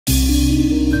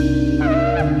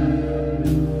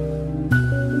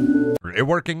It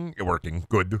working.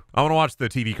 Good. I want to watch the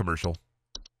TV commercial.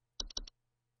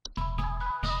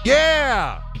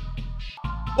 Yeah!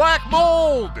 Black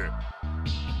mold!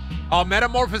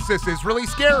 Metamorphosis is really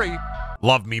scary.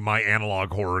 Love me my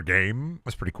analog horror game.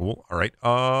 That's pretty cool. All right.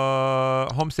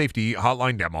 Home Safety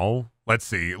Hotline Demo. Let's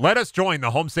see. Let us join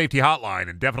the Home Safety Hotline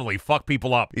and definitely fuck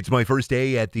people up. It's my first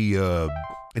day at the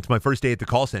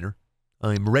call center.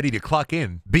 I'm ready to clock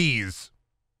in. Bees.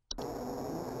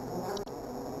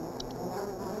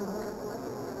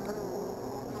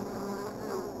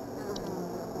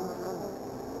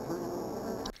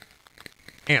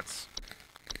 Ants.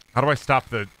 How do I stop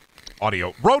the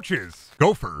audio? Roaches.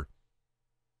 Gopher.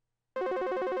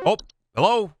 Oh,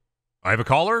 hello. I have a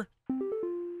caller.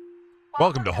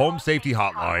 Welcome to Home Safety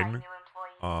Hotline.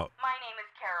 My name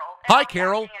is Carol. Hi,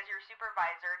 Carol. As your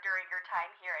supervisor during your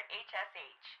time here at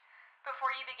HSH.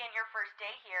 Before you begin your first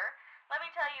day here, let me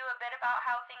tell you a bit about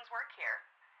how things work here.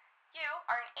 You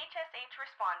are an HSH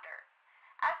responder.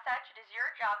 As such, it is your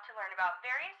job to learn about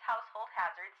various household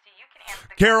hazards so you can answer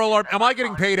the Carol, am I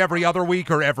getting paid every other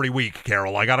week or every week,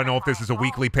 Carol? I gotta know if this is a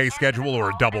weekly pay schedule or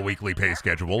a double weekly pay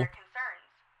schedule.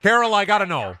 Carol, I gotta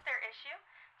know. Their issue,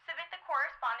 submit the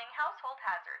corresponding household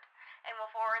hazard, and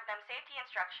we'll forward them safety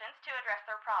instructions to address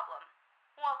their problem.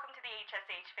 Welcome to the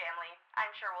HSH family. I'm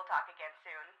sure we'll talk again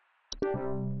soon.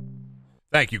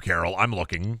 Thank you, Carol. I'm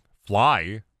looking.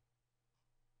 Fly.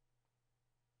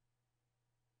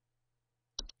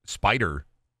 Spider.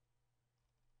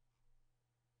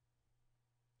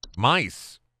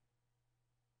 Mice.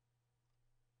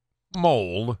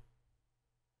 Mole.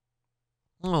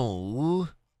 Oh.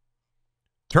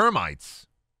 Termites.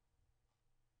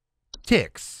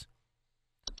 Ticks.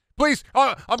 Please,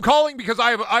 I'm calling because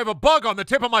I have a bug on the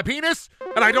tip of my penis,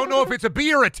 and I don't know if it's a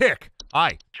bee or a tick.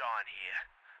 Hi. John here.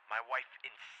 My wife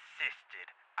insisted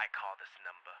I call this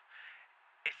number.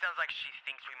 It sounds like she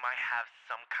thinks we might have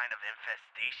some kind of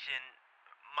infestation.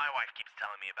 My wife keeps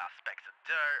telling me about specks of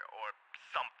dirt or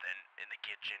something in the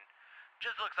kitchen.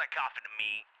 Just looks like coughing to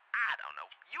me. I don't know.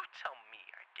 You tell me,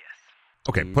 I guess.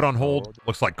 Okay, put on hold.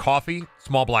 Looks like coffee.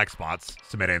 Small black spots.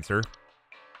 Submit answer.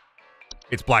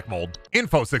 It's black mold.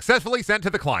 Info successfully sent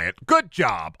to the client. Good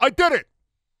job. I did it.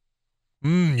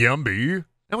 Yummy.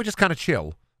 Now we just kind of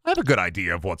chill. I have a good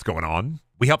idea of what's going on.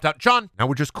 We helped out John. Now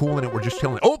we're just cooling it. We're just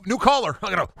chilling. Oh, new caller.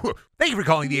 Thank you for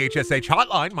calling the HSH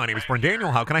hotline. My name is Brent Daniel.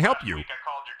 How can I help you? I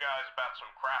called you guys about some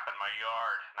crap in my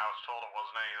yard, and I was told it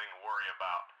wasn't anything to worry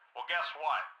about. Well, guess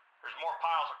what? There's more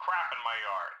piles of crap in my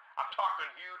yard. I'm talking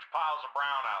huge piles of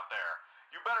brown out there.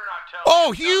 You better not tell me.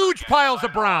 Oh, huge huge piles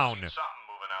of brown. Something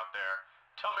moving out there.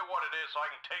 Tell me what it is so I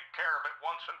can take care of it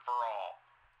once and for all.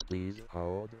 Please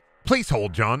hold. Please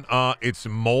hold, John. It's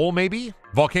mole, maybe?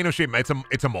 Volcano shape.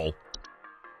 It's a mole.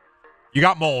 You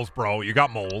got moles, bro. You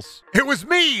got moles. It was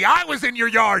me. I was in your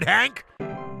yard, Hank.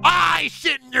 I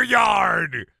shit in your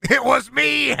yard. It was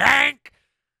me, Hank.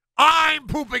 I'm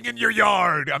pooping in your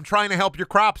yard. I'm trying to help your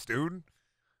crops, dude.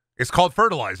 It's called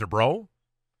fertilizer, bro.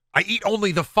 I eat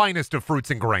only the finest of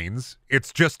fruits and grains.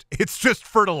 It's just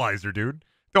fertilizer, dude.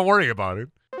 Don't worry about it.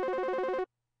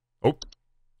 Oh.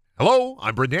 Hello,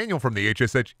 I'm Brent Daniel from the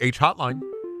HSH hotline.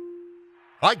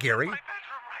 Hi, Gary. My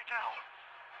bedroom right now.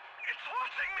 It's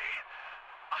watching me.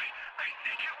 I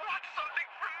think it wants something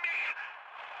from me.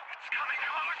 It's coming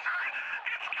closer.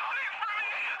 It's coming for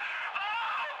me.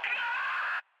 Oh,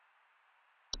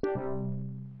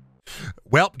 God.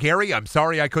 Well, Gary, I'm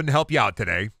sorry I couldn't help you out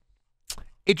today.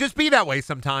 It just be that way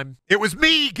sometime. It was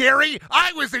me, Gary.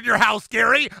 I was in your house,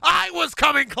 Gary. I was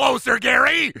coming closer,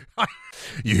 Gary.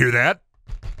 You hear that?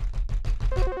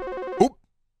 Oop.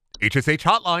 HSH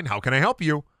hotline. How can I help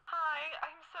you? Hi,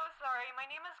 I'm so sorry. My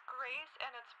name is Grace, and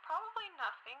it's probably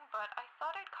nothing, but I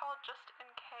thought I'd call just in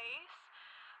case.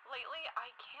 Lately,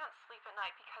 I can't sleep at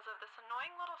night because of this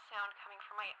annoying little sound coming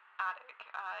from my attic.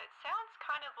 It sounds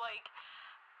kind of like...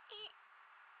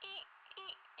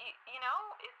 You know,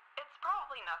 it's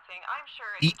probably nothing. I'm sure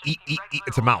it's just regular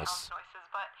it's a mouse. Noises,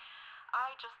 but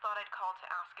I just thought I'd call to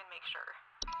ask and make sure.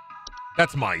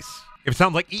 That's mice. If it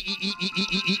sounds like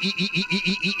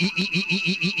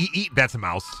that's a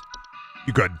mouse.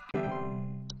 You good.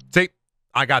 See,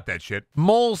 I got that shit.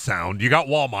 Mole sound. You got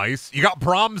wall mice. You got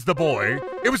Brahms the boy.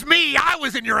 It was me. I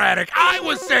was in your attic. I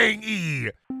was saying E.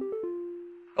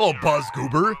 Hello, Buzz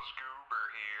Goober.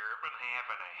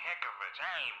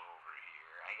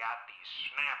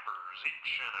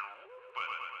 Itching and whooping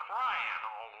and crying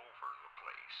all over the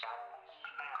place.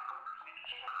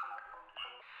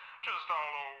 Just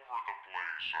all over the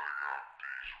place. I got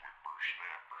these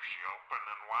whippersnappers yelping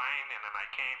and whining, and I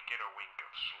can't get a wink of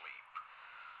sleep.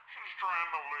 She's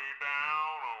trying to lay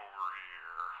down over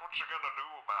here. What you gonna do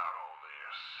about all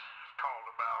this? I've called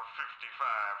about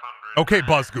 5,500. Okay,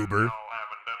 Buzz Goober. Y'all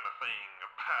haven't done a thing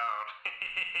about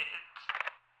it.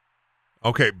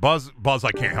 Okay, Buzz,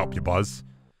 I can't help you, Buzz.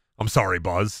 I'm sorry,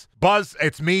 Buzz. Buzz,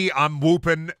 it's me. I'm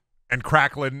whooping and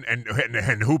crackling and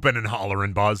hooping and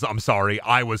hollering, Buzz. I'm sorry.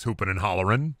 I was hooping and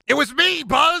hollering. It was me,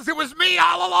 Buzz. It was me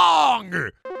all along.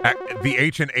 The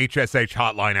H and HSH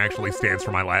hotline actually stands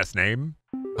for my last name.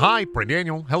 Hi, Brent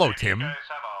Daniel. Hello, Hey, Tim. do you guys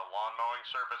have a lawn mowing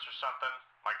service or something?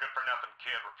 My good-for-nothing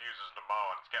kid refuses to mow,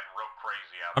 and it's getting real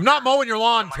crazy out I'm there. not mowing your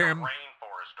lawn, It's Tim. like a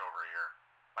rainforest over here.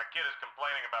 My kid is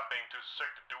complaining about being too sick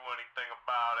to do anything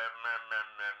about it. Meh, meh,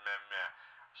 meh, meh, meh.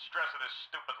 Stress of this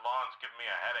stupid lawn's giving me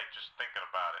a headache just thinking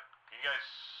about it. Can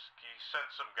you send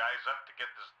some guys up to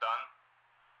get this done?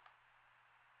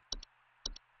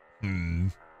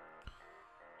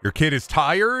 Your kid is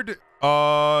tired?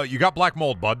 You got black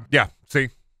mold, bud. Yeah, see?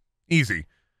 Easy.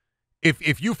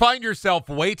 If you find yourself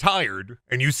way tired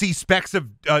and you see specks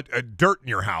of dirt in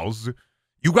your house,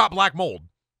 you got black mold.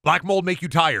 Black mold make you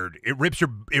tired. It rips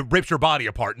your body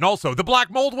apart. And also, the black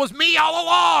mold was me all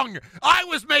along. I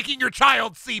was making your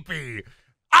child seepy.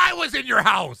 I was in your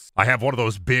house. I have one of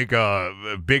those big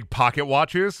pocket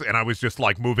watches, and I was just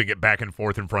like moving it back and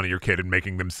forth in front of your kid and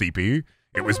making them seepy.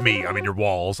 It was me. I'm in your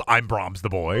walls. I'm Brahms the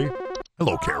boy.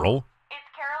 Hello, Carol.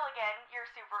 It's Carol again, your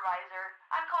supervisor.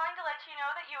 I'm calling to let you know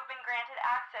that you have been granted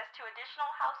access to additional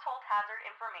household hazard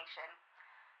information.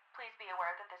 Please be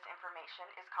aware that this information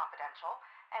is confidential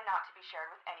and not to be shared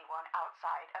with anyone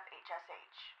outside of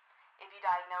HSH. If you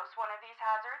diagnose one of these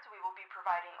hazards, we will be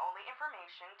providing only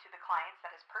information to the clients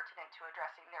that is pertinent to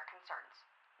addressing their concerns.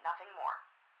 Nothing more.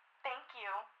 Thank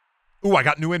you. Ooh, I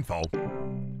got new info.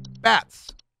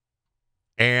 Bats.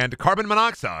 And carbon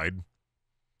monoxide,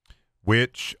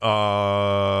 which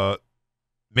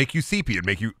make you seepy and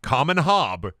make you common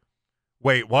hob.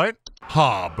 Wait, what?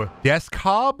 Hob. Desk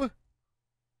hob?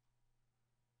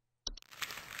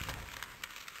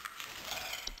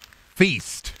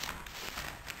 Feast.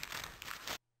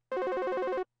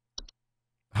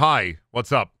 Hi,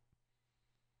 what's up?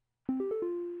 Do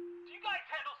you guys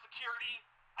handle security?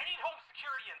 I need home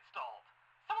security installed.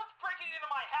 Someone's breaking into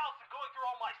my house and going through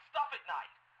all my stuff at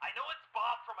night. I know it's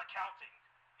Bob from accounting.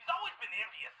 He's always been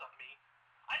envious of me.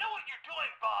 I know what you're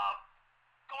doing, Bob.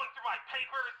 Going through my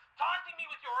papers, taunting me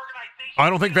with your organization. I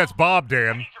don't think that's Bob, I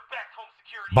Dan. need your best home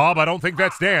security. Bob, I don't think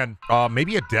that's Dan.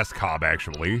 Maybe a desk hob,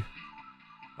 actually.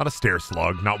 Not a stair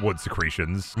slug, not wood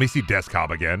secretions. Let me see desk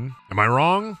hob again. Am I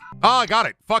wrong? Ah, I got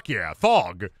it. Fuck yeah.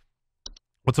 Thog.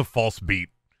 What's a false beat?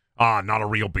 Ah, not a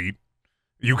real beat.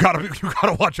 You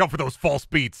gotta watch out for those false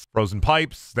beats. Frozen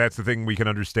pipes, that's the thing we can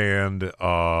understand.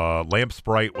 Lamp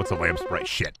sprite. What's a lamp sprite?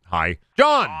 Shit. Hi.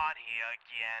 John! On here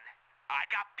again. I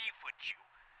got beef with you.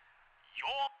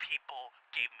 Your people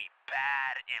gave me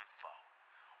bad info.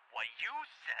 What you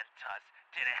sent us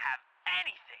didn't have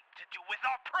anything to do with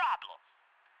our problem.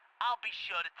 I'll be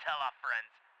sure to tell our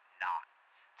friends not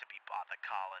to be bothered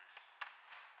calling.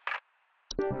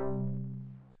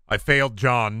 I failed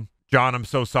John. John, I'm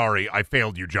so sorry. I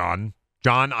failed you, John.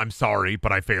 John, I'm sorry,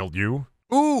 but I failed you.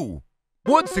 Ooh,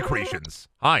 wood secretions.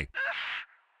 Hi.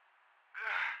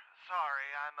 Sorry,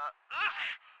 I'm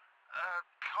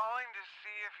calling to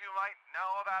see if you might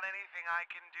know about anything I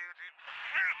can do to...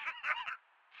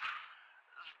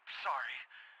 Sorry.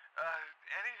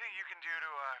 Anything you can do to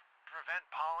prevent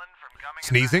pollen from coming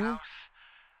Sneezing? in the house?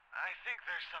 I think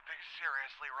there's something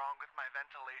seriously wrong with my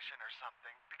ventilation or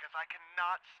something, because I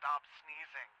cannot stop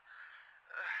sneezing.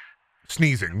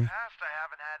 Sneezing. In the past, I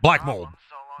haven't had Black mold. problems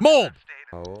so long Mold! as I've stayed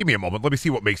in- Give me a moment. Let me see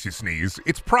what makes you sneeze.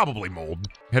 It's probably mold.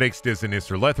 Headaches, dizziness,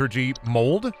 or lethargy.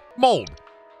 Mold? Mold.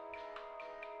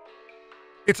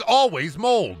 It's always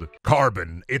mold.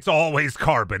 Carbon. It's always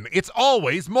carbon. It's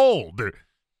always mold.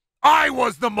 I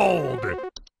was the mold.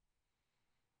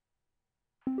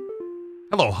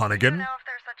 Hello, Do you Hunnigan. know if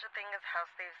there's such a thing as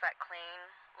house thieves that clean?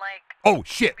 Like, Oh,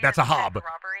 shit. maybe That's a it's hob.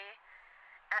 robbery?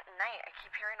 At night, I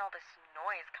keep hearing all this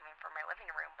noise coming from my living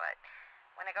room, but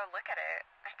when I go look at it,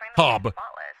 I find the Hob. place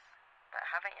spotless, but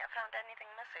haven't yet found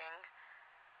anything missing.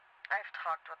 I've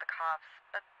talked with the cops,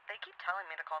 but they keep telling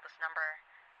me to call this number.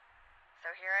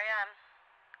 So here I am.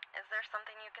 Is there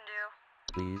something you can do?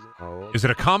 Please hold. Is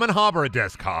it a common hob or a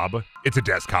desk hob? It's a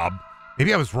desk hob.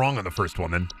 Maybe I was wrong on the first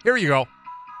one then. Here you go.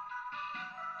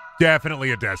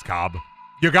 Definitely a desk hob.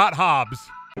 You got hobs.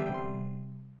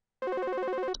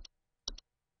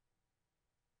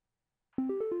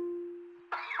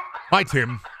 Hi,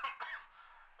 Tim.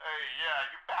 Hey, yeah,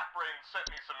 you backbrain sent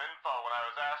me some info when I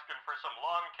was asking for some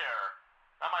lawn care.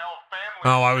 Now my whole family...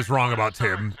 Oh, I was wrong about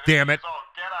Tim. Damn it. So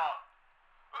get out.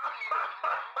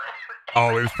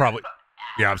 Oh, it was probably...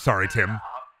 Yeah, I'm sorry, Tim. Thanks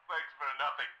for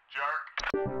nothing,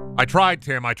 jerk. I tried,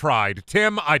 Tim. I tried.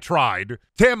 Tim, I tried.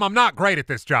 Tim, I'm not great at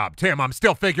this job. Tim, I'm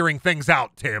still figuring things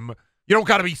out, Tim. You don't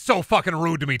gotta be so fucking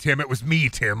rude to me, Tim. It was me,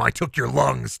 Tim. I took your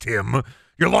lungs, Tim.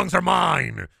 Your lungs are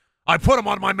mine. I put them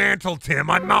on my mantle, Tim.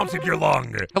 I mounted your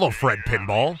lung. Hello, Fred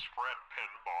Pinball. It's Fred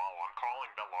Pinball. I'm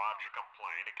calling to lodge a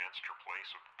complaint against your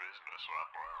place of business up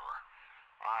there.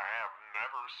 I have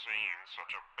never seen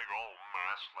such a big old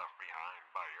mess left behind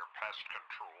by your pest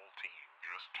control team.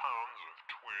 Just tons of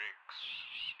twigs,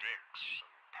 sticks,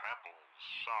 and pebbles.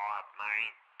 Sod, and I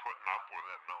ain't putting up with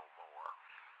it no more.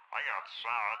 I got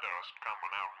sawdust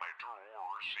coming out my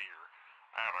drawers here.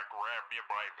 I had to grab you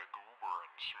by the goober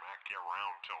and smack you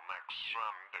around till next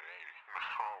Sunday.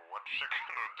 Now, what's you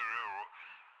gonna do?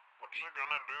 What's you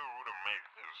gonna do to make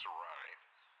this right?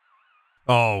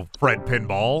 Oh, Fred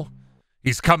Pinball.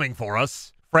 He's coming for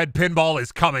us. Fred Pinball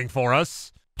is coming for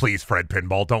us. Please, Fred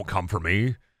Pinball, don't come for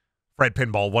me. Fred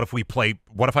Pinball, what if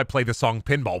I play the song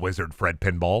Pinball Wizard, Fred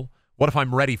Pinball? What if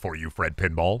I'm ready for you, Fred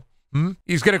Pinball?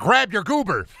 He's gonna grab your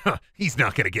goober. He's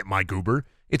not gonna get my goober.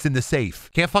 It's in the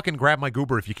safe. Can't fucking grab my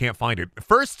goober if you can't find it.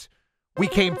 First, we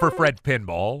came for Fred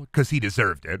Pinball, because he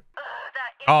deserved it.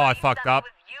 Oh, I fucked up.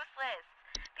 Was useless.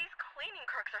 These cleaning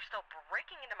crooks are still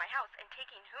breaking into my house and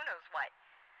taking who knows what.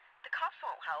 The cops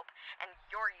won't help, and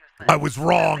you're useless. I was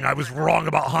wrong. I was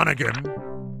wrong about Hunnigan.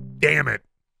 Damn it.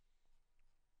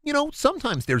 You know,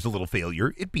 sometimes there's a little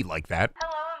failure. It'd be like that.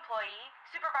 Hello, employee.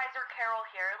 Supervisor Carol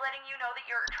here, letting you know that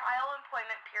your trial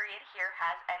employment period here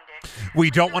has ended.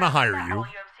 We don't want to hire All you.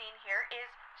 you have seen here is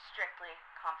strictly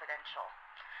confidential.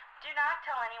 Do not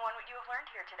tell anyone what you have learned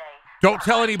here today. Don't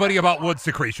tell anybody about wood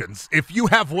secretions. If you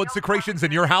have wood secretions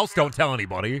in your house, don't tell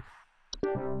anybody.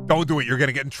 Don't do it. You're going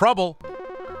to get in trouble. Hi,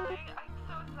 I'm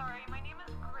so sorry. My name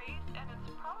is Grace, and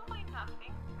it's probably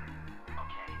nothing.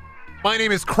 Okay. My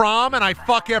name is Crom, and I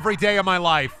fuck every day of my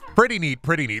life. Pretty neat,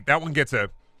 pretty neat. That one gets a...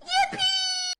 Yippee!